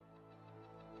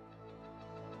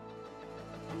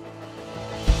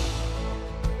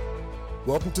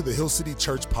Welcome to the Hill City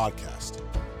Church Podcast.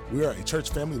 We are a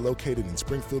church family located in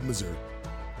Springfield, Missouri.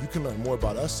 You can learn more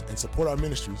about us and support our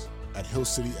ministries at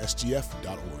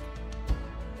hillcitysgf.org.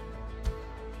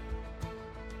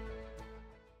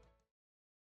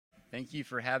 Thank you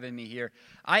for having me here.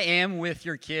 I am with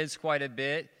your kids quite a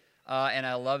bit, and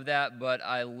I love that, but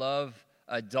I love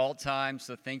adult time,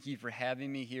 so thank you for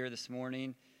having me here this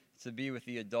morning to be with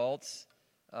the adults.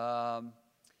 And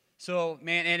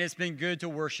it's been good to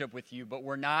worship with you, but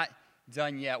we're not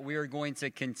done yet. We are going to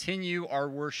continue our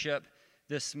worship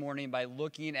this morning by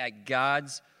looking at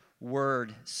God's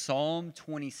Word, Psalm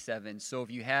 27. So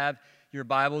if you have your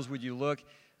Bibles, would you look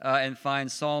and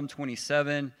find Psalm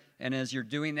 27? And as you're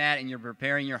doing that and you're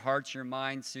preparing your hearts, your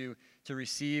minds to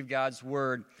receive God's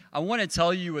Word, I want to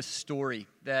tell you a story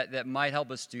that might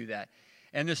help us do that.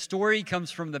 And the story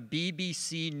comes from the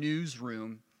BBC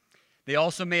Newsroom. They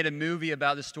also made a movie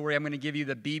about the story. I'm going to give you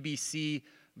the BBC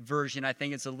version. I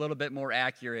think it's a little bit more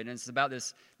accurate. And it's about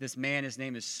this man. His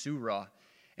name is Surah.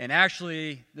 And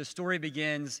actually, the story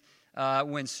begins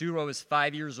when Surah was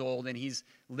 5 years old, and he's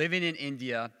living in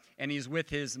India, and he's with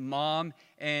his mom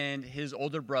and his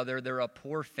older brother. They're a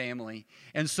poor family.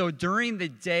 And so during the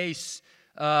day,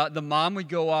 the mom would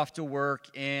go off to work,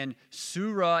 and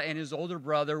Surah and his older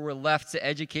brother were left to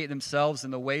educate themselves in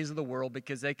the ways of the world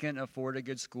because they couldn't afford a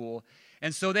good school.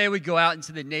 And so they would go out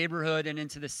into the neighborhood and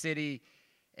into the city,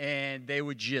 and they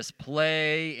would just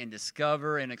play and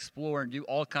discover and explore and do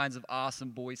all kinds of awesome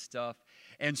boy stuff.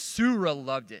 And Surah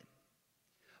loved it.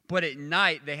 But at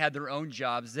night, they had their own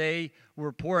jobs. They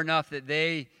were poor enough that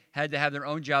they had to have their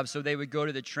own jobs, so they would go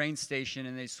to the train station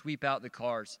and they'd sweep out the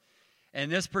cars.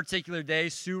 And this particular day,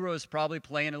 Surah was probably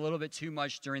playing a little bit too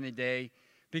much during the day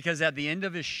because at the end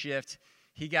of his shift,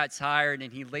 he got tired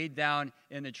and he laid down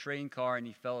in the train car and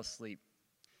he fell asleep.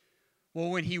 Well,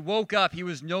 when he woke up, he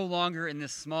was no longer in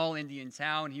this small Indian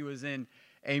town. He was in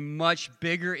a much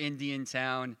bigger Indian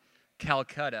town,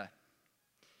 Calcutta.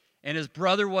 And his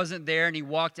brother wasn't there, and he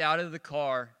walked out of the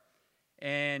car,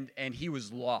 and he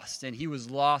was lost. And he was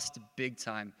lost big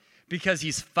time because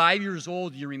he's 5 years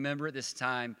old, you remember, at this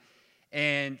time.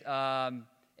 And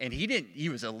he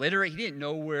was illiterate. He didn't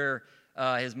know where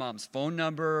his mom's phone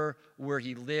number, where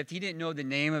he lived. He didn't know the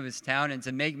name of his town. And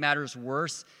to make matters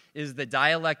worse is the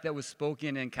dialect that was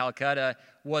spoken in Calcutta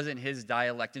wasn't his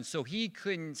dialect. And so he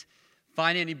couldn't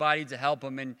find anybody to help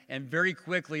him. And very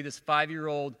quickly, this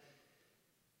 5-year-old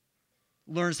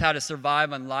learns how to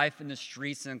survive on life in the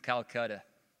streets in Calcutta.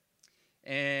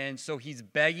 And so he's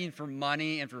begging for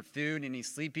money and for food, and he's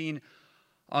sleeping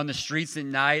on the streets at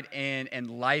night, and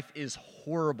life is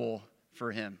horrible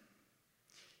for him.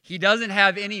 He doesn't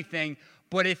have anything,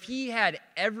 but if he had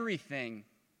everything,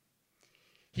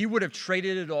 he would have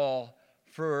traded it all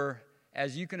for,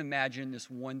 as you can imagine, this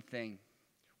one thing,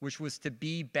 which was to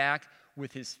be back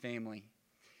with his family.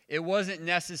 It wasn't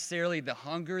necessarily the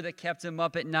hunger that kept him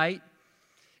up at night.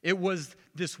 It was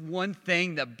this one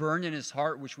thing that burned in his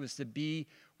heart, which was to be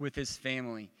with his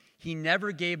family. He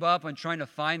never gave up on trying to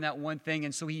find that one thing,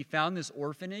 and so he found this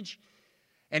orphanage,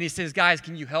 and he says, "Guys,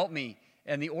 can you help me?"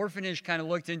 And the orphanage kind of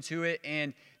looked into it,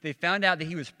 and they found out that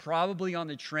he was probably on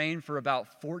the train for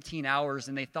about 14 hours,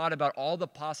 and they thought about all the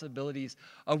possibilities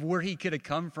of where he could have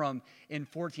come from in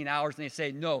 14 hours, and they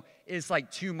say, "No, it's like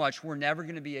too much. We're never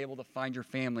going to be able to find your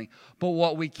family. But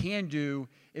what we can do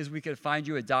is we could find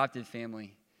you adopted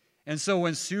family." And so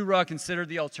when Surah considered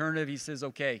the alternative, he says,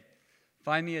 "Okay,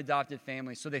 find me adopted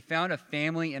family." So they found a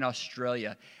family in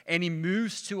Australia, and he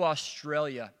moves to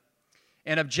Australia.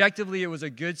 And objectively, it was a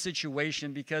good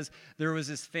situation because there was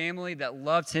this family that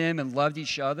loved him and loved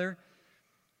each other,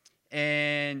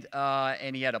 and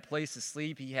he had a place to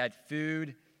sleep, he had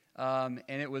food, and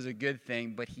it was a good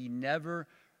thing. But he never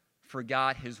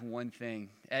forgot his one thing.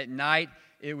 At night,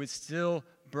 it would still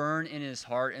burn in his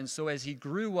heart. And so as he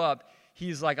grew up,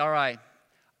 he's like, "All right,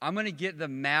 I'm going to get the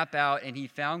map out," and he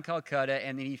found Calcutta,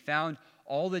 and then he found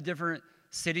all the different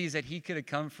cities that he could have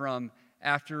come from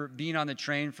after being on the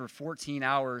train for 14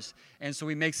 hours. And so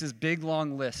he makes this big,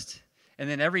 long list. And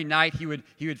then every night he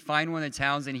would find one of the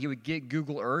towns, and he would get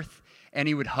Google Earth, and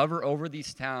he would hover over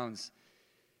these towns.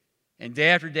 And day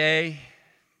after day,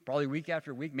 probably week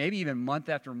after week, maybe even month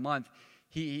after month,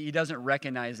 he doesn't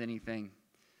recognize anything.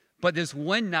 But this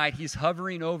one night, he's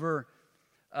hovering over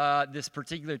this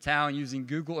particular town using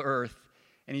Google Earth,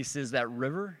 and he says, "That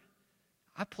river,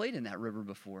 I played in that river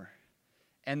before.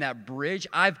 And that bridge,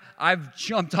 I've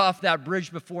jumped off that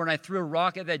bridge before, and I threw a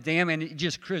rock at that dam, and it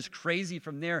just goes crazy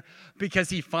from there," because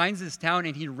he finds this town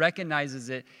and he recognizes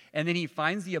it, and then he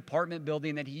finds the apartment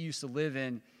building that he used to live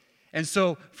in. And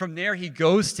so from there he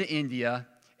goes to India,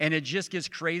 and it just gets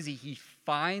crazy. He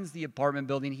finds the apartment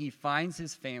building, he finds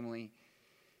his family,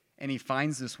 and he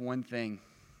finds this one thing.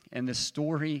 And the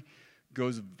story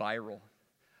goes viral.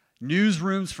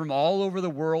 Newsrooms from all over the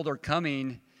world are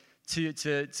coming to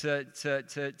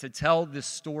tell this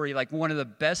story, like one of the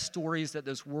best stories that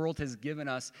this world has given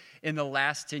us in the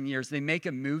last 10 years. They make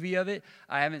a movie of it.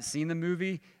 I haven't seen the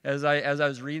movie. As I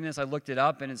was reading this, I looked it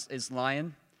up, and it's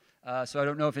Lion. So I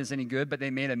don't know if it's any good, but they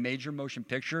made a major motion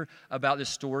picture about this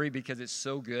story because it's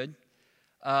so good.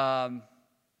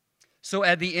 So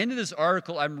at the end of this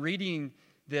article, I'm reading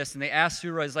this, and they asked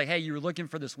Sura, it's like, hey, you were looking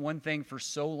for this one thing for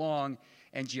so long,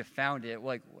 and you found it.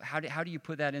 Like, how do you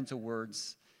put that into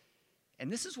words?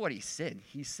 And this is what he said.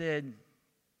 He says,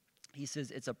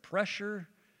 it's a pressure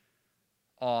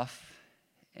off,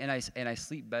 and I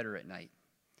sleep better at night.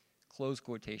 Close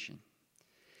quotation.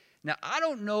 Now, I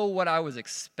don't know what I was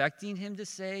expecting him to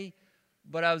say,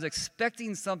 but I was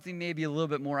expecting something maybe a little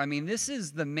bit more. I mean, this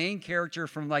is the main character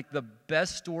from like the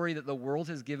best story that the world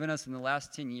has given us in the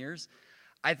last 10 years.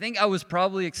 I think I was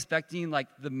probably expecting like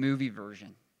the movie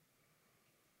version.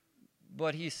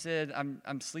 But he said,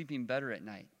 I'm sleeping better at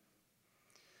night.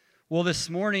 Well, this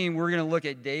morning we're going to look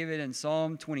at David in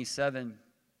Psalm 27.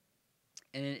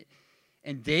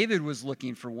 And David was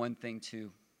looking for one thing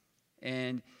too.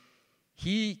 And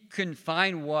he couldn't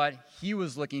find what he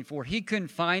was looking for. He couldn't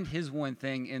find his one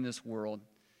thing in this world,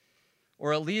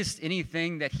 or at least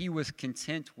anything that he was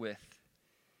content with.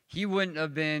 He wouldn't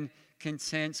have been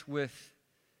content with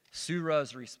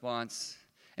Sura's response.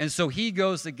 And so he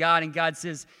goes to God, and God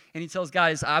says, and he tells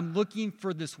God, I'm looking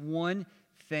for this one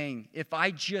thing. If I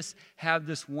just have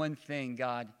this one thing,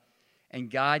 God.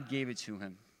 And God gave it to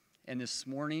him. And this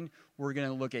morning, we're going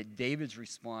to look at David's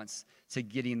response to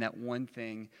getting that one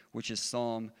thing, which is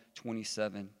Psalm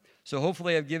 27. So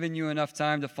hopefully I've given you enough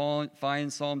time to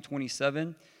find Psalm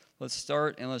 27. Let's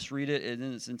start and let's read it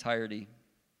in its entirety.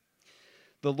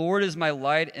 The Lord is my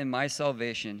light and my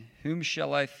salvation. Whom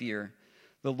shall I fear?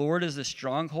 The Lord is the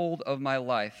stronghold of my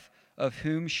life. Of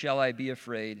whom shall I be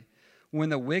afraid? When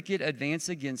the wicked advance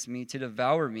against me to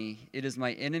devour me, it is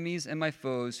my enemies and my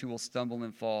foes who will stumble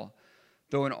and fall.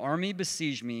 Though an army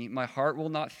besiege me, my heart will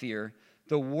not fear.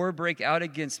 Though war break out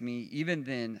against me, even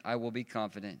then I will be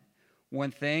confident.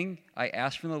 One thing I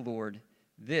ask from the Lord,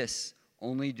 this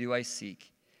only do I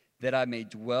seek, that I may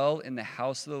dwell in the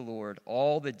house of the Lord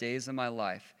all the days of my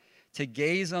life, to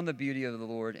gaze on the beauty of the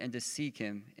Lord and to seek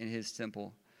him in his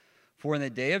temple. For in the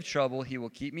day of trouble he will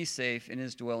keep me safe in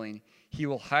his dwelling. He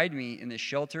will hide me in the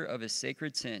shelter of his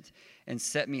sacred tent and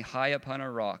set me high upon a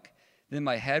rock. Then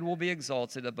my head will be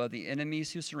exalted above the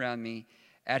enemies who surround me.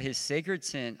 At his sacred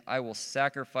tent I will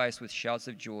sacrifice with shouts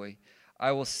of joy.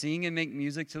 I will sing and make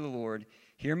music to the Lord.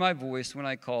 Hear my voice when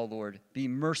I call, Lord. Be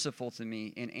merciful to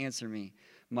me and answer me.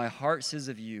 My heart says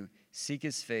of you, seek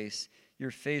his face.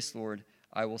 Your face, Lord,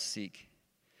 I will seek.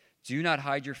 Do not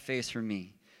hide your face from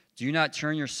me. Do not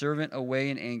turn your servant away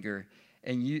in anger.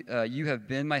 And you have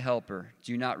been my helper.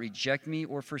 Do not reject me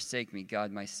or forsake me,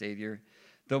 God, my Savior.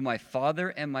 Though my father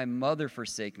and my mother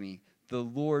forsake me, the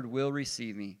Lord will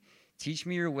receive me. Teach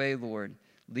me your way, Lord.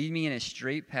 Lead me in a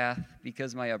straight path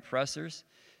because my oppressors.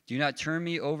 Do not turn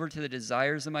me over to the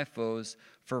desires of my foes,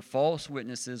 for false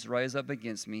witnesses rise up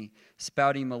against me,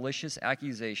 spouting malicious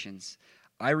accusations.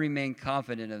 I remain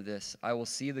confident of this. I will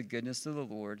see the goodness of the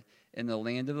Lord in the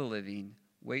land of the living.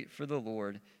 Wait for the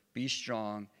Lord. Be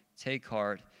strong. Take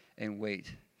heart and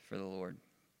wait for the Lord.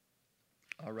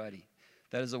 Alrighty.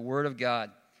 That is the word of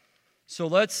God. So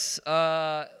let's,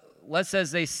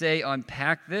 as they say,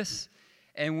 unpack this.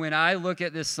 And when I look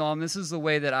at this psalm, this is the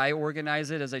way that I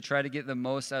organize it as I try to get the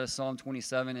most out of Psalm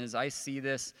 27, is I see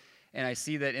this, and I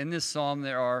see that in this psalm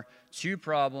there are two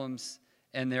problems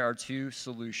and there are two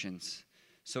solutions.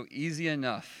 So easy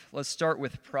enough. Let's start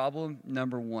with problem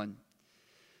number one.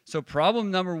 So problem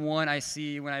number one I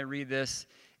see when I read this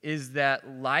is that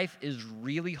life is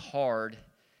really hard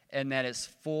and that it's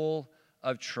full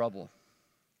of trouble.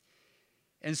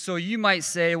 And so you might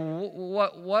say,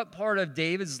 what part of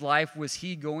David's life was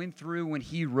he going through when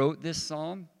he wrote this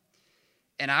psalm?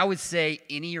 And I would say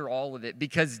any or all of it,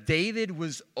 because David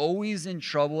was always in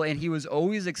trouble and he was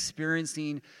always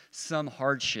experiencing some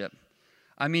hardship.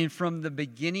 I mean, from the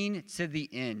beginning to the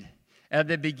end. At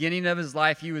the beginning of his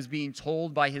life, he was being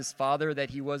told by his father that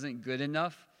he wasn't good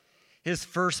enough. His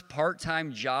first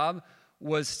part-time job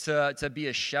was to be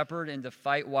a shepherd and to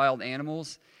fight wild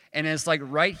animals. And it's like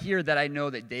right here that I know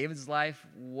that David's life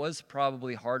was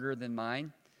probably harder than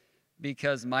mine,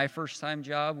 because my first-time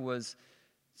job was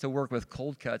to work with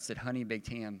cold cuts at Honey Baked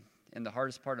Ham. And the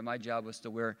hardest part of my job was to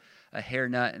wear a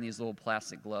hairnet and these little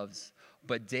plastic gloves.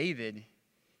 But David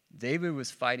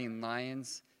was fighting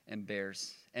lions and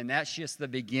bears. And that's just the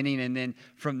beginning. And then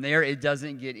from there, it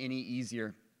doesn't get any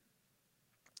easier.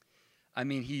 I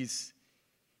mean, he's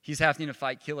having to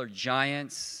fight killer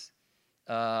giants,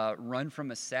 run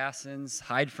from assassins,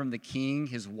 hide from the king.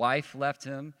 His wife left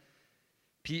him.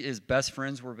 His best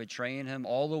friends were betraying him,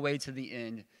 all the way to the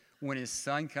end when his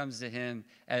son comes to him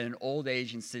at an old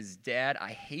age and says, "Dad,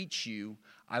 I hate you.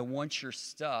 I want your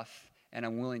stuff, and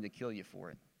I'm willing to kill you for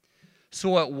it."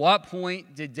 So at what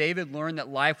point did David learn that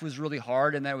life was really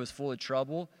hard and that it was full of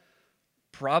trouble?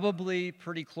 Probably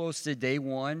pretty close to day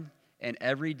one and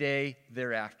every day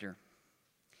thereafter.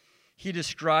 He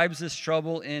describes this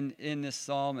trouble in this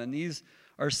psalm, and these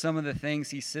are some of the things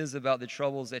he says about the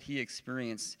troubles that he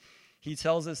experienced. He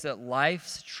tells us that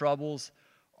life's troubles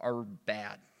are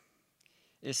bad.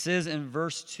 It says in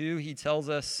verse 2, he tells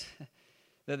us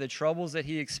that the troubles that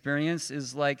he experienced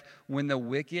is like when the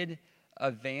wicked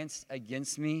advanced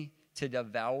against me to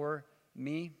devour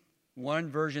me. One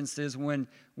version says when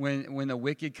the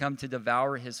wicked come to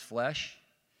devour his flesh.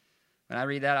 When I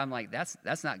read that, I'm like,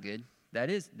 that's not good.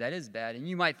 That is bad. And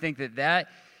you might think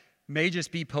that may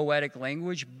just be poetic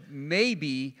language.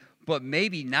 Maybe, but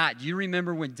maybe not. Do you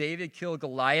remember when David killed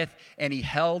Goliath and he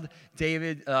held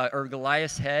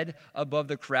Goliath's head above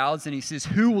the crowds and he says,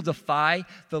 "Who will defy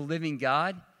the living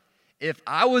God?" If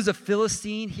I was a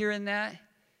Philistine hearing that,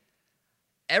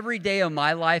 every day of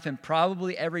my life and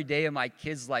probably every day of my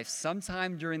kids' life,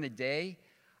 sometime during the day,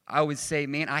 I would say,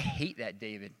 "Man, I hate that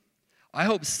David. I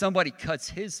hope somebody cuts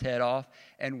his head off,"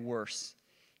 and worse.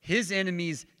 His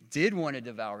enemies did want to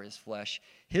devour his flesh.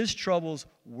 His troubles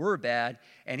were bad,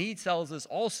 and he tells us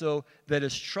also that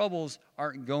his troubles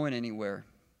aren't going anywhere.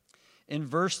 In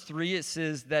verse 3, it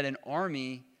says that an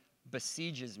army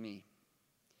besieges me.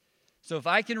 So if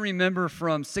I can remember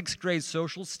from 6th grade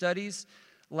social studies,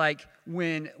 like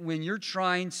when you're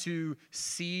trying to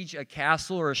siege a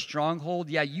castle or a stronghold,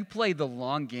 yeah, you play the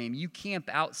long game. You camp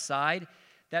outside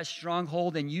that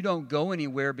stronghold and you don't go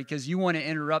anywhere because you want to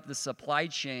interrupt the supply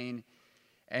chain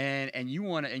and you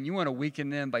want to weaken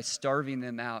them by starving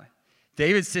them out.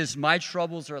 David says, "My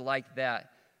troubles are like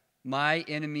that. My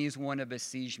enemies want to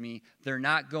besiege me. They're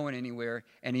not going anywhere."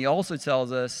 And he also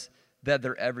tells us that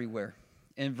they're everywhere.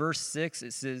 In verse 6,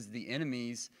 it says, "The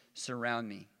enemies surround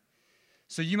me."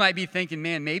 So you might be thinking,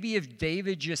 man, maybe if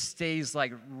David just stays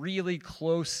like really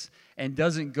close and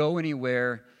doesn't go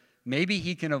anywhere, maybe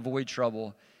he can avoid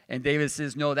trouble. And David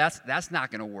says, no, that's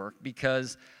not going to work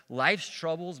because life's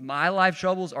troubles, my life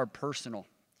troubles are personal.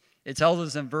 It tells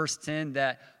us in verse 10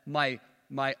 that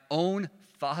my own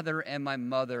father and my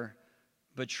mother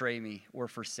betray me or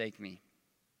forsake me.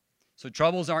 So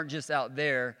troubles aren't just out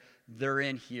there, they're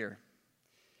in here.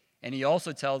 And he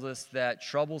also tells us that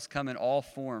troubles come in all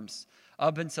forms.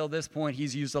 Up until this point,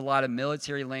 he's used a lot of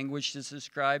military language to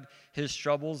describe his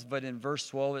troubles, but in verse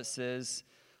 12 it says,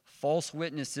 "False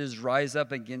witnesses rise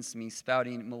up against me,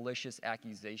 spouting malicious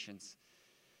accusations."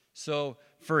 So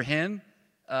for him,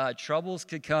 troubles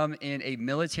could come in a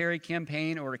military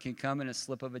campaign or it can come in a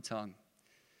slip of a tongue.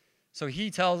 So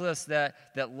he tells us that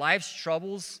life's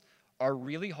troubles are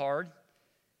really hard.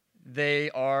 They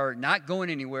are not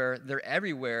going anywhere. They're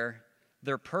everywhere.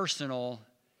 They're personal.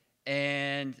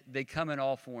 And they come in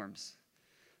all forms.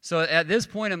 So at this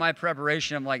point in my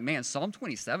preparation, I'm like, man, Psalm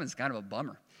 27 is kind of a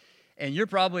bummer. And you're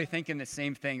probably thinking the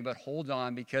same thing, but hold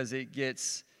on because it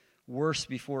gets worse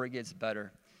before it gets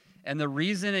better. And the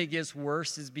reason it gets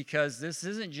worse is because this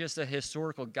isn't just a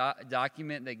historical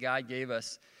document that God gave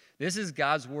us. This is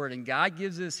God's word, and God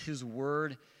gives us his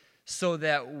word so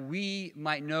that we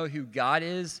might know who God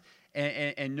is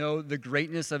and know the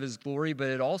greatness of his glory, but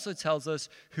it also tells us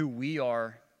who we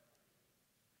are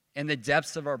and the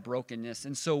depths of our brokenness.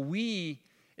 And so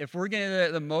if we're going to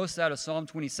get the most out of Psalm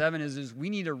 27 is we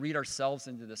need to read ourselves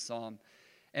into the psalm.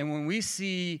 And when we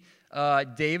see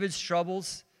David's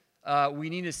troubles, we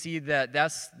need to see that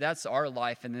that's our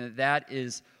life and that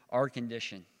is our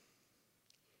condition.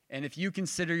 And if you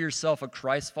consider yourself a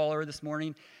Christ follower this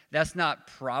morning, that's not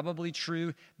probably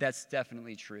true, that's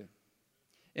definitely true.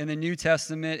 In the New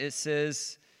Testament, it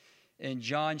says, in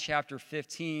John chapter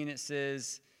 15, it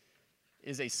says,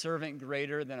 "Is a servant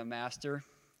greater than a master?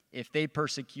 If they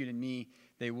persecuted me,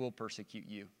 they will persecute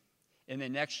you." In the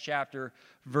next chapter,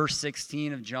 verse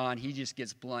 16 of John, he just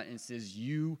gets blunt and says,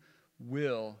 "You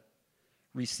will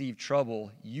receive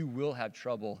trouble. You will have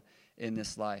trouble in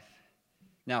this life."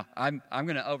 Now, I'm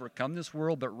going to overcome this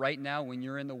world, but right now, when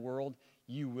you're in the world,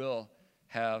 you will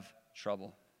have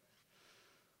trouble.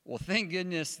 Well, thank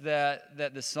goodness that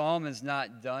the psalm is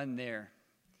not done there.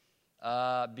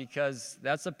 Because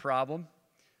that's a problem,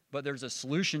 but there's a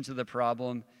solution to the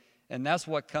problem, and that's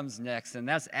what comes next. And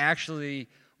that's actually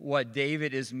what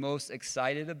David is most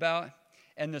excited about.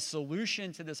 And the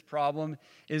solution to this problem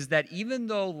is that even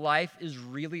though life is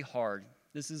really hard,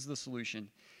 this is the solution,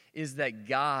 is that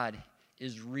God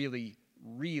is really,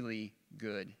 really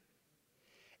good.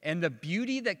 And the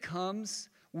beauty that comes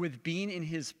with being in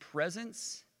his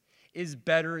presence is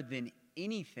better than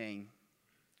anything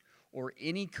or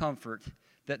any comfort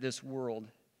that this world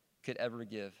could ever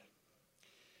give.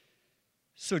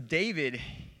 So David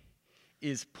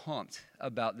is pumped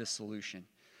about this solution.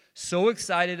 So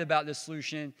excited about this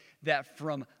solution that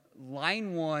from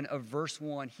line 1 of verse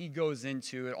 1, he goes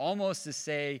into it almost to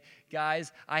say,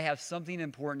 guys, I have something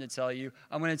important to tell you.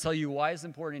 I'm going to tell you why it's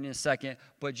important in a second,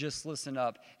 but just listen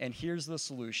up. And here's the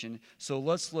solution. So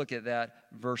let's look at that,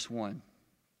 verse 1.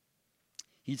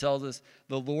 He tells us,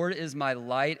 the Lord is my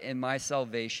light and my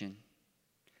salvation.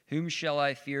 Whom shall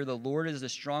I fear? The Lord is the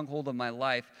stronghold of my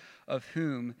life. Of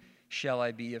whom shall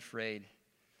I be afraid?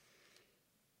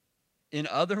 In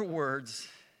other words,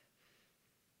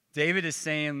 David is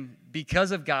saying,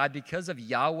 because of God, because of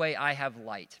Yahweh, I have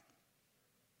light.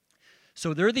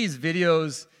 So there are these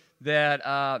videos that,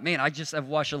 I've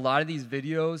watched a lot of these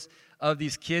videos of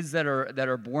these kids that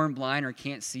are born blind or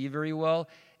can't see very well.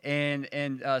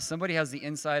 And somebody has the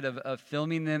insight of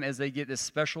filming them as they get this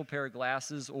special pair of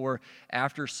glasses or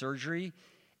after surgery.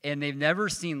 And they've never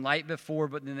seen light before,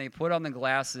 but then they put on the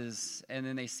glasses, and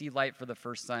then they see light for the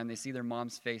first time. They see their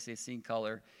mom's face. They see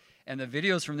color. And the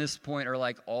videos from this point are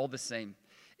like all the same.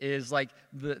 It is like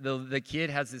the kid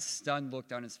has this stunned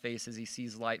look on his face as he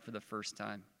sees light for the first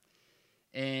time.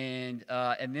 And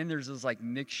then there's this like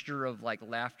mixture of like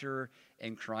laughter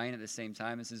and crying at the same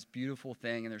time. It's this beautiful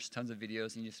thing, and there's tons of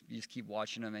videos, and you just keep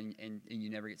watching them, and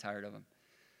you never get tired of them.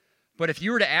 But if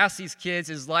you were to ask these kids,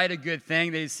 is light a good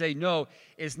thing? They'd say, no,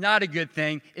 it's not a good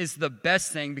thing. It's the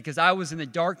best thing because I was in the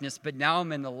darkness, but now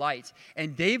I'm in the light.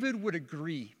 And David would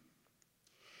agree.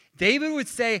 David would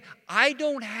say, I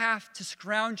don't have to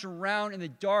scrounge around in the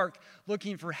dark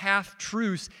looking for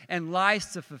half-truths and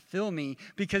lies to fulfill me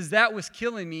because that was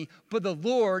killing me, but the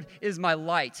Lord is my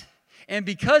light. And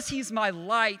because he's my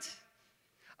light,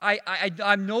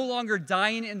 I'm no longer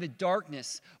dying in the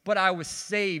darkness, but I was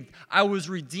saved, I was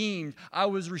redeemed, I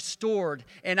was restored,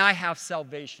 and I have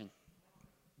salvation.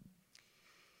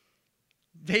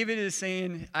 David is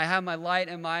saying, I have my light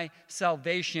and my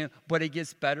salvation, but it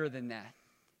gets better than that.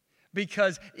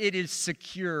 Because it is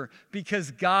secure,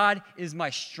 because God is my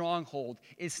stronghold.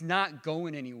 It's not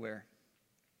going anywhere.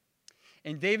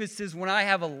 And David says, when I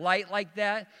have a light like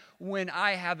that, when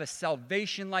I have a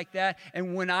salvation like that,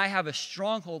 and when I have a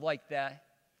stronghold like that,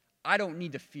 I don't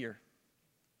need to fear.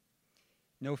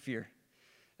 No fear.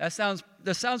 That sounds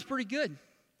pretty good.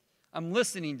 I'm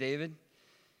listening, David.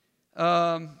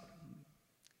 Let's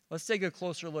take a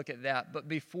closer look at that. But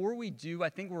before we do, I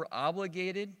think we're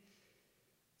obligated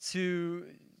to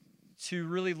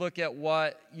really look at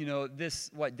what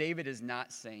David is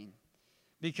not saying.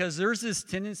 Because there's this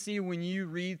tendency when you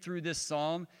read through this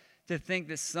psalm to think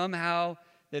that somehow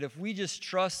that if we just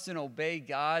trust and obey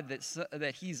God,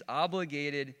 that he's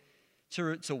obligated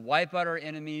to wipe out our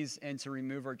enemies and to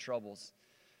remove our troubles.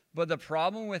 But the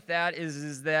problem with that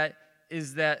is that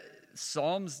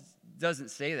Psalms doesn't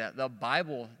say that. The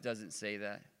Bible doesn't say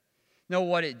that. No,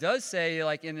 what it does say,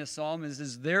 like in this psalm,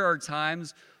 is there are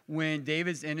times when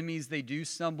David's enemies, they do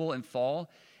stumble and fall,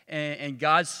 and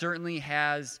God certainly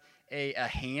has a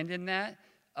hand in that.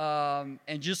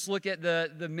 And just look at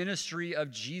the ministry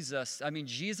of Jesus. I mean,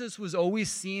 Jesus was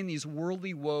always seeing these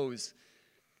worldly woes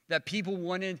that people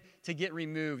wanted to get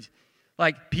removed.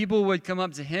 Like people would come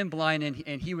up to him blind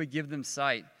and he would give them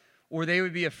sight. Or they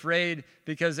would be afraid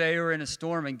because they were in a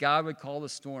storm and God would call the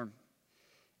storm.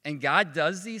 And God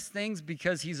does these things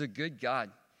because he's a good God.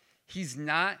 He's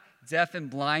not deaf and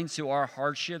blind to our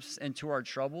hardships and to our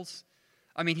troubles.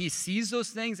 I mean, he sees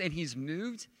those things and he's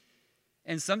moved.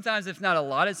 And sometimes, if not a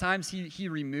lot of times, he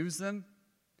removes them.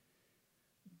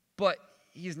 But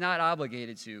he's not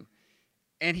obligated to.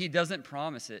 And he doesn't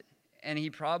promise it. And he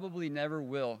probably never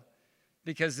will.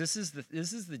 Because this is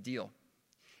the deal.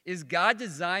 Is God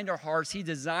designed our hearts, he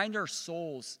designed our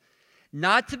souls,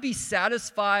 not to be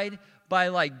satisfied by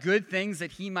like good things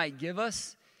that he might give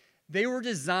us. They were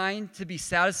designed to be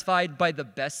satisfied by the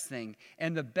best thing,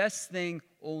 and the best thing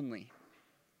only.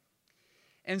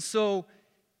 And so,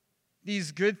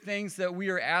 these good things that we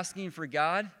are asking for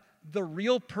God, the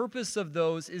real purpose of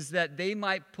those is that they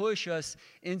might push us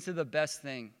into the best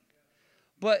thing.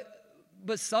 But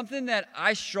something that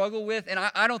I struggle with, and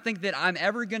I don't think that I'm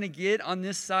ever going to get on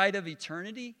this side of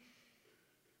eternity,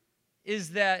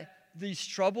 is that these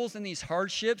troubles and these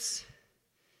hardships,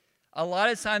 A lot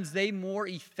of times they more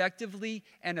effectively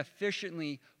and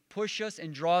efficiently push us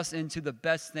and draw us into the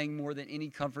best thing more than any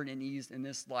comfort and ease in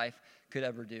this life could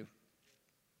ever do.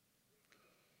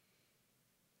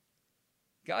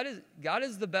 God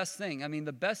is the best thing. I mean,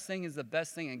 the best thing is the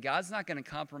best thing, and God's not going to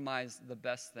compromise the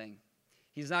best thing.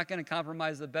 He's not going to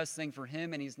compromise the best thing for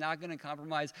him, and he's not going to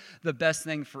compromise the best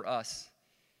thing for us.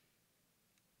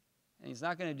 And he's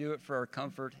not going to do it for our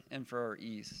comfort and for our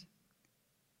ease.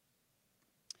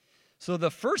 So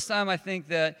the first time I think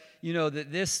that,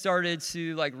 that this started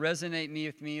to resonate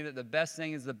with me, that the best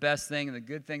thing is the best thing, and the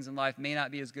good things in life may not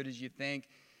be as good as you think,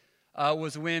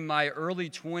 was when my early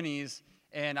 20s,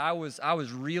 and I was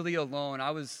really alone.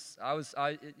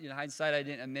 In hindsight, I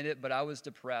didn't admit it, but I was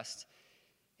depressed.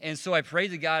 And so I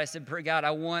prayed to God. I said, God, I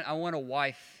want a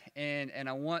wife, and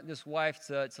I want this wife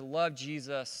to love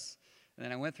Jesus. And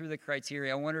then I went through the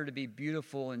criteria. I want her to be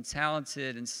beautiful and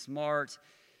talented and smart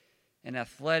and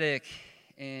athletic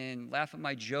and laugh at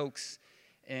my jokes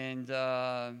and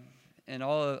all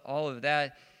of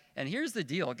that. And here's the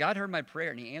deal. God heard my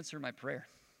prayer, and he answered my prayer.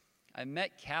 I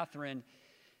met Catherine,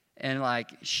 and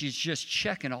she's just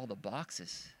checking all the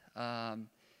boxes. And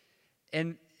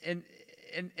then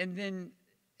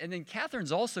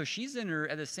Catherine's also, she's in her,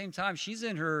 at the same time, she's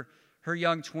in her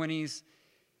young 20s,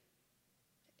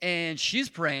 and she's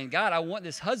praying, God, I want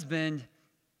this husband.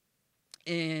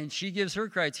 And she gives her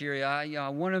criteria. I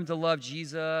want him to love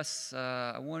Jesus.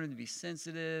 I want him to be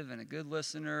sensitive and a good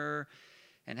listener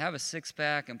and have a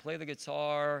six-pack and play the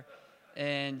guitar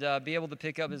and be able to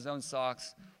pick up his own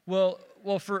socks. Well,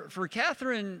 for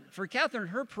Catherine,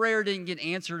 her prayer didn't get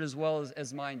answered as well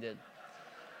as mine did.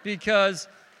 Because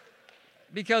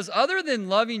other than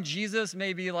loving Jesus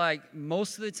maybe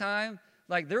most of the time,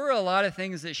 there were a lot of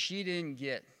things that she didn't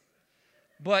get.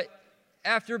 But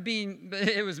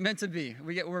it was meant to be.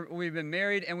 We've been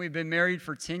married, and we've been married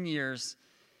for 10 years.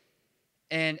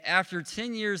 And after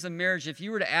 10 years of marriage, if you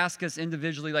were to ask us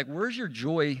individually, where's your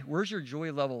joy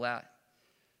level at?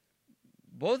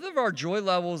 Both of our joy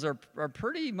levels are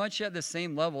pretty much at the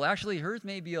same level. Actually, hers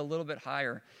may be a little bit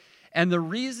higher. And the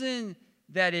reason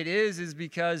that it is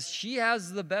because she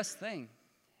has the best thing.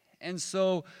 And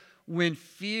so when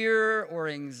fear or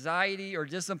anxiety or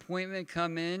disappointment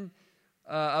come in,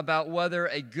 about whether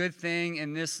a good thing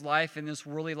in this life, in this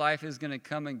worldly life, is going to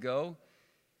come and go,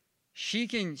 she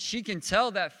can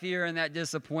tell that fear and that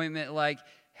disappointment,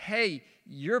 hey,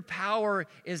 your power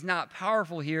is not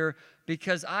powerful here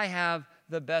because I have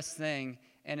the best thing,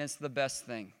 and it's the best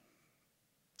thing.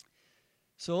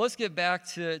 So let's get back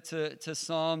to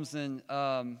Psalms and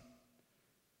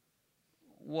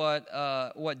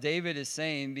what David is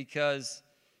saying, because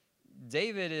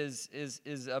David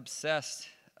is obsessed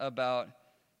about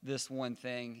this one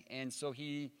thing, and so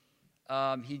he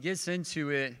gets into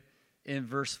it in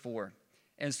verse 4.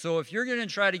 And so if you're going to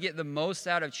try to get the most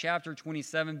out of chapter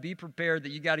 27, be prepared that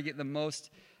you got to get the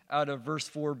most out of verse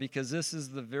 4, because this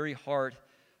is the very heart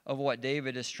of what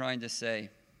David is trying to say.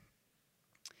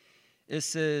 It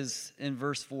says in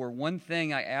verse 4, "One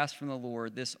thing I ask from the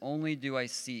Lord, this only do I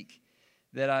seek,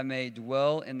 that I may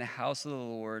dwell in the house of the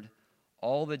Lord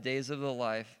all the days of my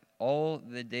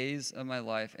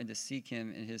life, and to seek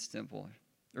him in his temple."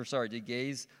 To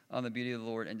gaze on the beauty of the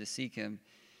Lord and to seek him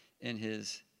in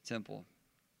his temple.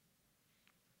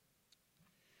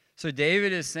 So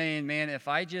David is saying, man, if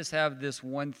I just have this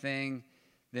one thing,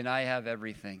 then I have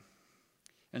everything.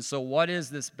 And so what is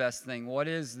this best thing? What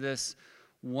is this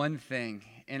one thing?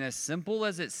 And as simple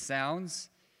as it sounds,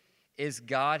 is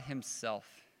God himself.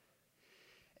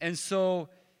 And so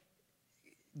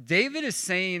David is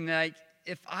saying that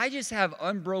if I just have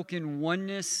unbroken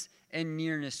oneness and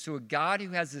nearness to a God who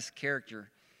has this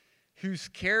character, whose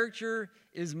character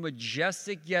is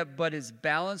majestic yet but is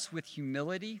balanced with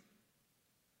humility,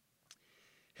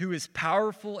 who is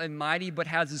powerful and mighty but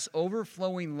has this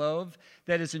overflowing love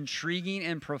that is intriguing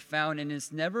and profound, and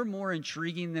it's never more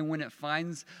intriguing than when it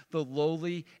finds the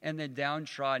lowly and the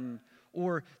downtrodden,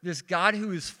 or this God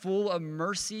who is full of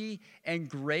mercy and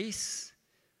grace,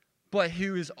 but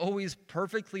who is always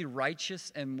perfectly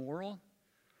righteous and moral,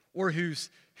 or whose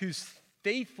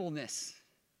faithfulness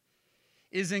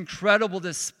is incredible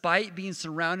despite being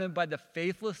surrounded by the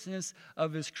faithlessness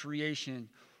of his creation,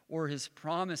 or his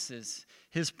promises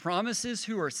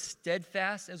who are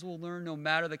steadfast, as we'll learn, no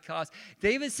matter the cost.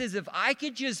 David says, if I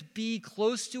could just be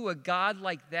close to a God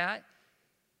like that,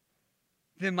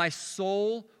 then my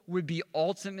soul would be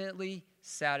ultimately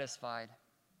satisfied.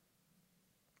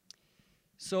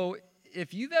 So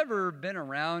if you've ever been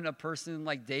around a person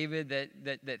like David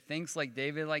that thinks like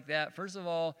David like that, first of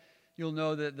all, you'll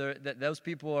know that those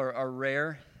people are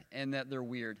rare and that they're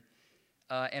weird.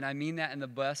 and I mean that in the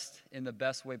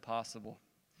best way possible,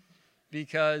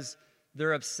 because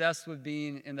they're obsessed with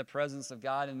being in the presence of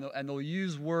God, and they'll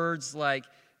use words like,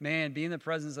 man, being in the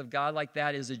presence of God like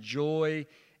that is a joy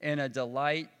and a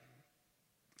delight.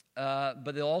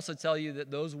 But they'll also tell you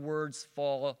that those words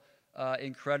fall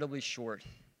incredibly short,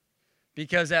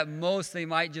 because at most they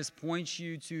might just point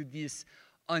you to this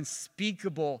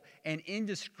unspeakable and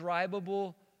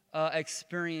indescribable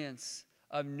experience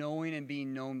of knowing and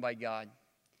being known by God.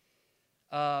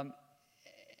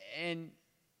 And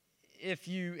if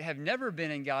you have never been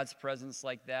in God's presence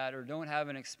like that, or don't have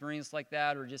an experience like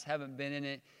that, or just haven't been in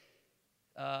it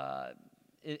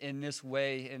in this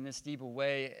way, in this deep a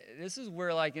way, this is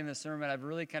where, like in the sermon, I've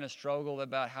really kind of struggled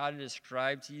about how to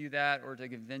describe to you that, or to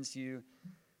convince you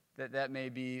that that may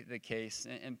be the case.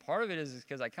 And part of it is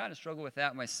because I kind of struggle with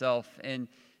that myself. And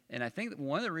I think that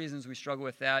one of the reasons we struggle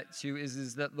with that too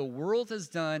is that the world has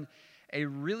done a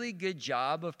really good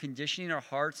job of conditioning our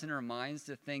hearts and our minds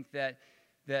to think that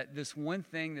this one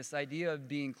thing, this idea of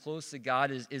being close to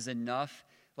God is enough.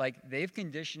 Like, they've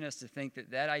conditioned us to think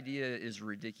that idea is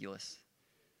ridiculous.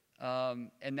 And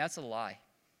that's a lie.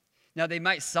 Now, they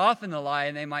might soften the lie,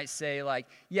 and they might say, like,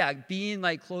 yeah, being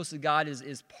like close to God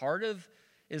is part of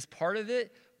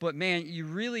it, but man, you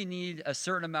really need a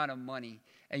certain amount of money,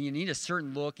 and you need a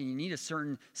certain look, and you need a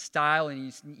certain style,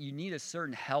 and you need a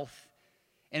certain health.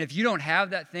 And if you don't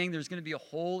have that thing, there's going to be a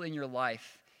hole in your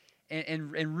life.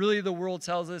 And really, the world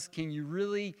tells us, can you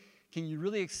really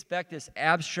expect this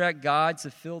abstract God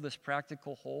to fill this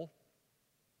practical hole?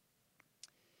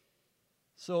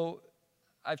 So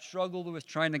I've struggled with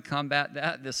trying to combat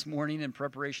that this morning in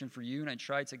preparation for you, and I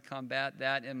tried to combat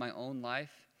that in my own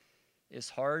life. It's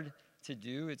hard to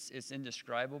do. It's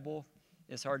indescribable.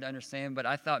 It's hard to understand. But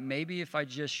I thought maybe if I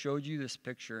just showed you this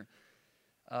picture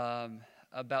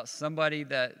about somebody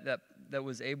that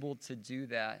was able to do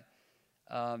that.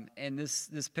 And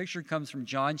this picture comes from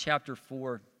John chapter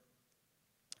 4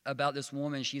 about this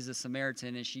woman. She's a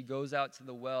Samaritan, and she goes out to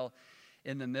the well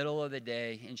in the middle of the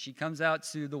day. And she comes out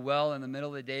to the well in the middle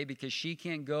of the day because she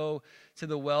can't go to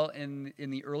the well in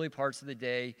the early parts of the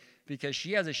day because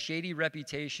she has a shady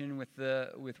reputation with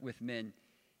men.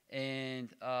 And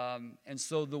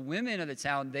so the women of the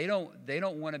town, they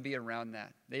don't want to be around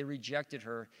that. They rejected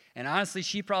her. And honestly,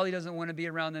 she probably doesn't want to be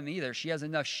around them either. She has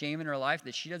enough shame in her life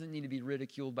that she doesn't need to be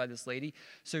ridiculed by this lady.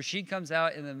 So she comes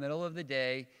out in the middle of the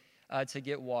day to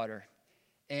get water.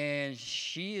 And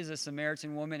she is a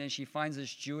Samaritan woman, and she finds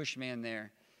this Jewish man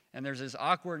there. And there's this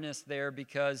awkwardness there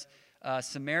because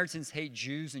Samaritans hate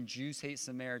Jews and Jews hate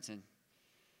Samaritan.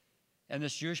 And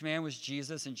this Jewish man was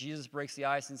Jesus, and Jesus breaks the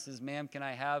ice and says, "Ma'am, can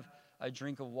I have a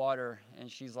drink of water?" And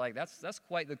she's like, that's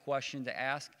quite the question to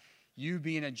ask, you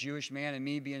being a Jewish man and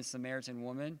me being a Samaritan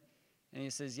woman. And he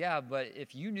says, "Yeah, but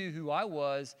if you knew who I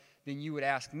was, then you would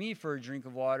ask me for a drink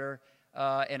of water,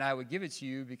 and I would give it to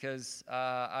you because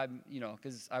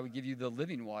because I would give you the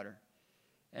living water."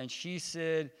 And she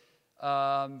said,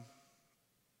 "Well,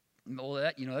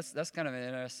 that's kind of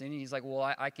interesting." And he's like, "Well,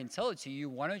 I can tell it to you.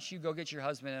 Why don't you go get your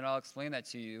husband, and I'll explain that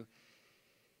to you."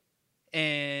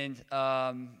 And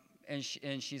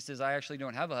she says, "I actually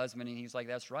don't have a husband." And he's like,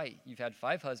 "That's right. You've had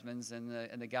 5 husbands, and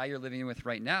the guy you're living with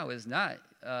right now is not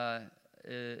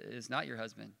your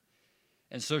husband."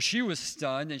 And so she was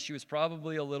stunned, and she was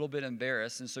probably a little bit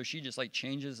embarrassed. And so she just like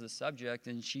changes the subject,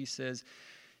 and she says,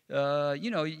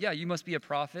 you must be a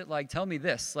prophet. Like, tell me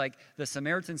this. Like, the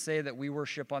Samaritans say that we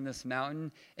worship on this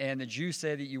mountain, and the Jews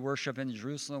say that you worship in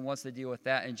Jerusalem. What's the deal with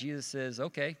that? And Jesus says,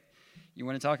 "Okay, you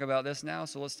want to talk about this now?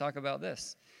 So let's talk about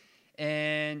this."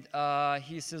 And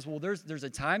he says, "Well, there's a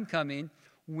time coming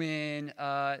when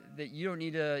that you don't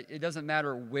need to. It doesn't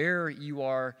matter where you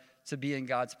are to be in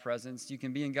God's presence. You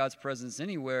can be in God's presence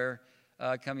anywhere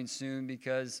coming soon,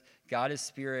 because God is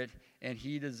spirit, and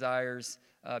He desires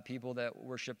people that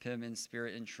worship Him in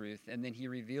spirit and truth." And then He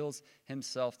reveals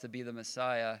Himself to be the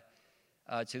Messiah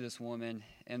to this woman,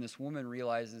 and this woman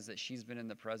realizes that she's been in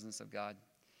the presence of God,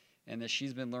 and that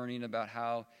she's been learning about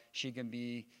how she can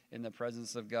be in the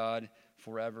presence of God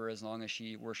forever as long as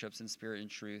she worships in spirit and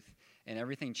truth. And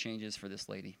everything changes for this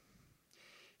lady.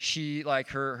 She, like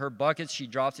her buckets, she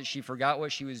drops it. She forgot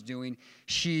what she was doing.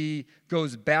 She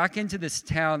goes back into this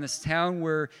town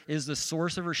where is the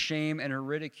source of her shame and her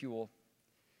ridicule.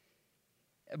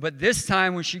 But this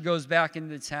time when she goes back into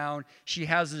the town, she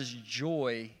has this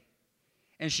joy.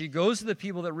 And she goes to the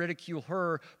people that ridicule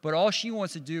her, but all she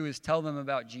wants to do is tell them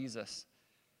about Jesus.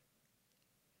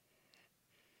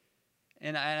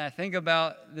 And I think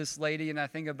about this lady, and I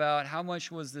think about how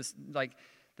much was this, like,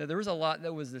 that there was a lot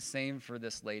that was the same for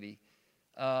this lady.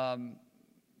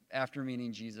 after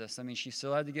meeting Jesus. I mean, she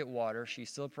still had to get water. She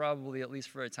still probably, at least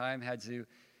for a time, had to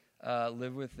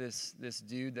live with this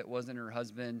dude that wasn't her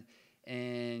husband,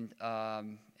 and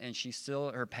she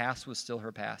still, her past was still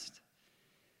her past.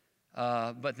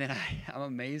 But then I'm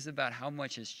amazed about how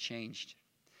much has changed.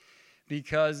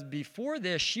 Because before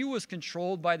this, she was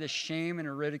controlled by the shame and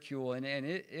the ridicule, and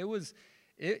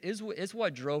it's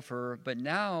what drove her. But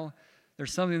now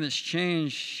there's something that's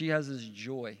changed. She has this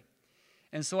joy.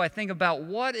 And so I think about,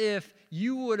 what if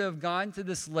you would have gone to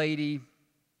this lady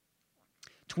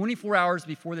 24 hours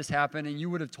before this happened, and you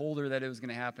would have told her that it was going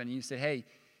to happen, and you said, hey,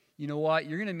 you know what?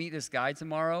 You're going to meet this guy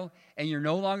tomorrow, and you're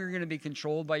no longer going to be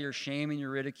controlled by your shame and your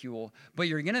ridicule, but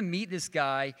you're going to meet this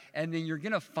guy, and then you're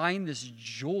going to find this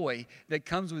joy that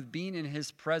comes with being in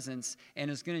his presence,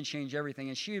 and it's going to change everything.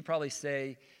 And she would probably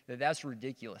say that that's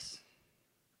ridiculous.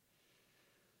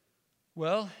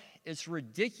 Well, it's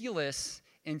ridiculous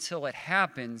until it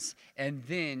happens, and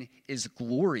then is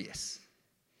glorious.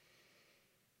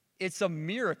 It's a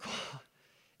miracle.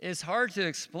 It's hard to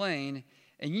explain.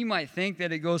 And you might think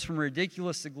that it goes from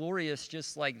ridiculous to glorious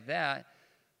just like that,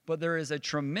 but there is a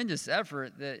tremendous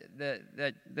effort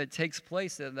that takes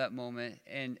place at that moment,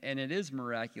 and it is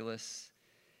miraculous,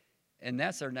 and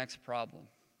that's our next problem.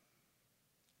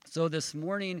 So this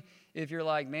morning, if you're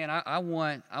like, man, I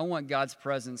want God's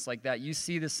presence like that. You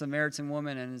see the Samaritan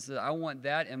woman, and I want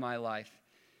that in my life.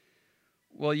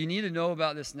 Well, you need to know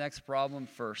about this next problem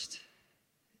first,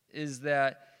 is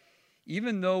that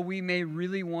even though we may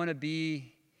really want to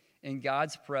be in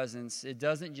God's presence, it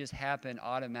doesn't just happen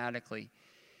automatically.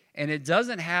 And it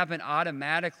doesn't happen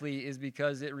automatically is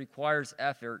because it requires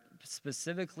effort,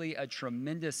 specifically a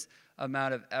tremendous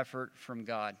amount of effort from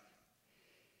God.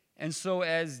 And so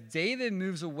as David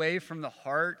moves away from the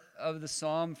heart of the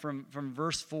psalm, from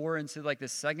verse 4 into like the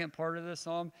second part of the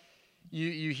psalm,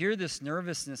 you hear this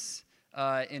nervousness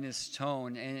in his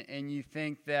tone, and you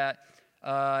think that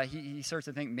he starts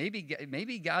to think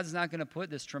maybe God's not going to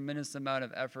put this tremendous amount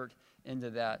of effort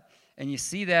into that. And you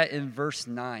see that in verse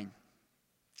 9.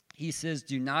 He says,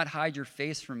 do not hide your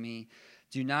face from me.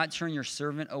 Do not turn your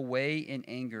servant away in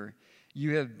anger.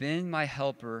 You have been my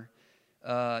helper.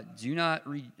 Do not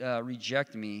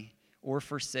reject me or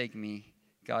forsake me,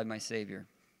 God my Savior.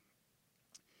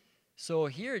 So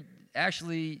here,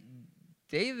 actually,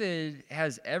 David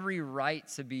has every right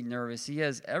to be nervous. He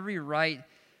has every right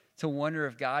to wonder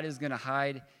if God is going to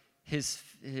hide his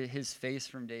face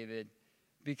from David,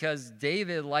 because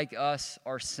David, like us,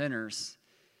 are sinners,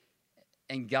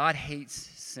 and God hates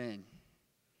sin.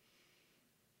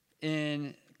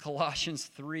 In Colossians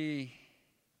 3,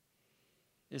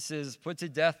 it says, put to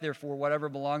death, therefore, whatever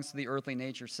belongs to the earthly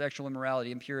nature, sexual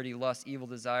immorality, impurity, lust, evil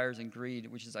desires, and greed,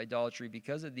 which is idolatry.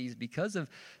 Because of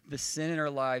the sin in our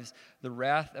lives, the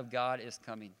wrath of God is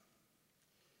coming.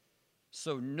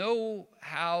 So no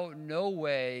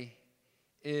way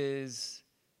is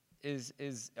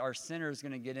our sinners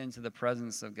going to get into the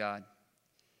presence of God.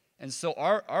 And so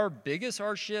our biggest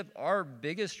hardship, our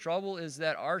biggest trouble is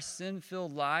that our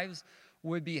sin-filled lives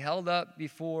would be held up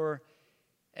before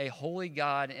a holy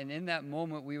God, and in that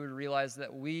moment we would realize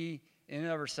that we, in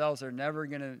and of ourselves, are never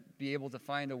going to be able to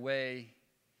find a way,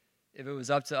 if it was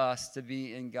up to us, to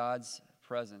be in God's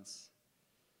presence.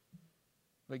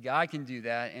 But God can do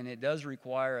that, and it does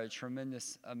require a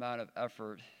tremendous amount of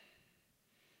effort.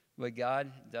 But God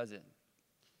does it.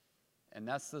 And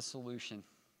that's the solution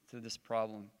to this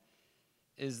problem,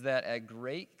 is that at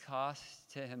great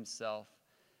cost to himself,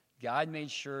 God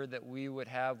made sure that we would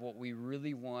have what we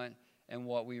really want and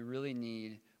what we really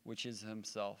need, which is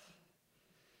himself.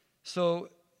 So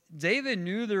David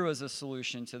knew there was a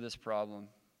solution to this problem.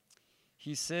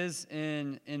 He says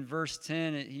in verse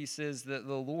 10, he says that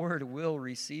the Lord will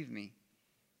receive me.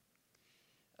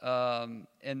 And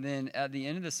then at the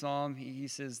end of the psalm, he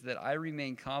says that I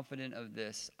remain confident of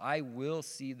this. I will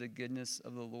see the goodness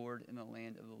of the Lord in the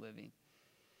land of the living.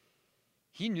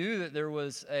 He knew that there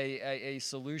was a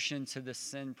solution to the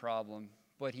sin problem,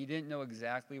 but he didn't know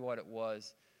exactly what it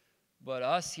was. But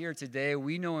us here today,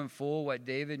 we know in full what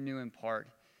David knew in part,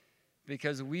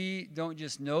 because we don't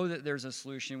just know that there's a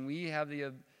solution. We have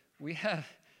the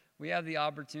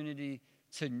opportunity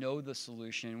to know the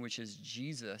solution, which is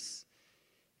Jesus.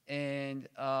 And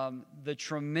the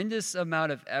tremendous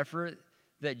amount of effort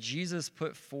that Jesus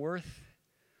put forth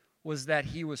was that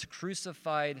he was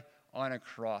crucified on a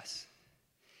cross.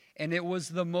 And it was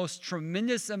the most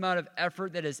tremendous amount of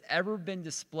effort that has ever been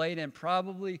displayed and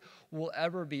probably will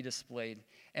ever be displayed.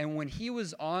 And when he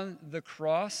was on the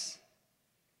cross,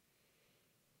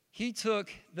 he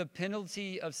took the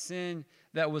penalty of sin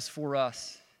that was for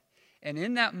us. And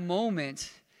in that moment,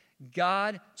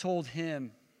 God told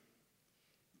him,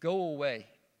 go away.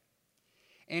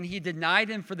 And he denied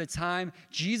him for the time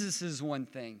Jesus' one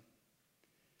thing,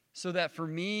 so that for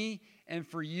me and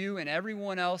for you and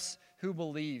everyone else who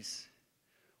believes,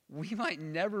 we might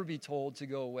never be told to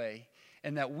go away,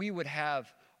 and that we would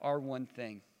have our one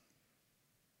thing.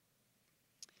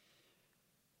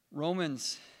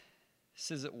 Romans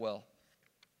says it well.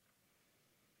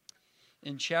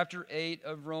 In chapter 8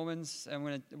 of Romans, we're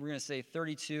going to say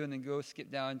 32 and then go skip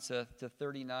down to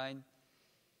 39.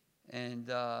 And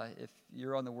if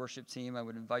you're on the worship team, I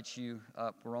would invite you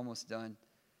up. We're almost done.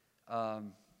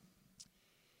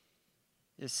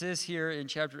 It says here in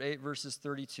chapter 8, verses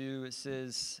 32, it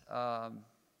says,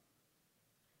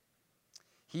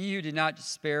 He who did not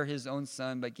spare his own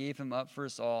son, but gave him up for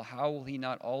us all, how will he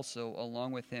not also,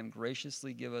 along with him,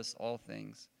 graciously give us all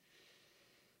things?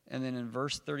 And then in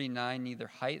verse 39, neither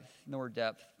height nor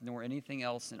depth nor anything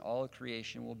else in all of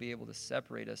creation will be able to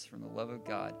separate us from the love of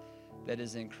God that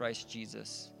is in Christ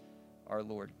Jesus our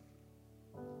Lord.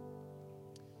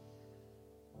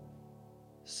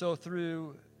 So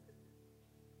through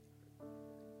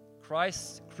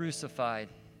Christ crucified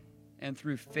and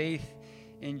through faith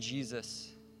in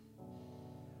Jesus,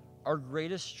 our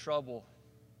greatest trouble,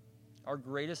 our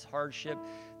greatest hardship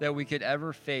that we could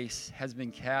ever face has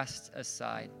been cast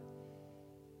aside.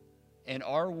 And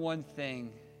our one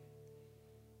thing,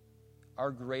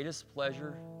 our greatest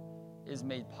pleasure, is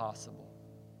made possible.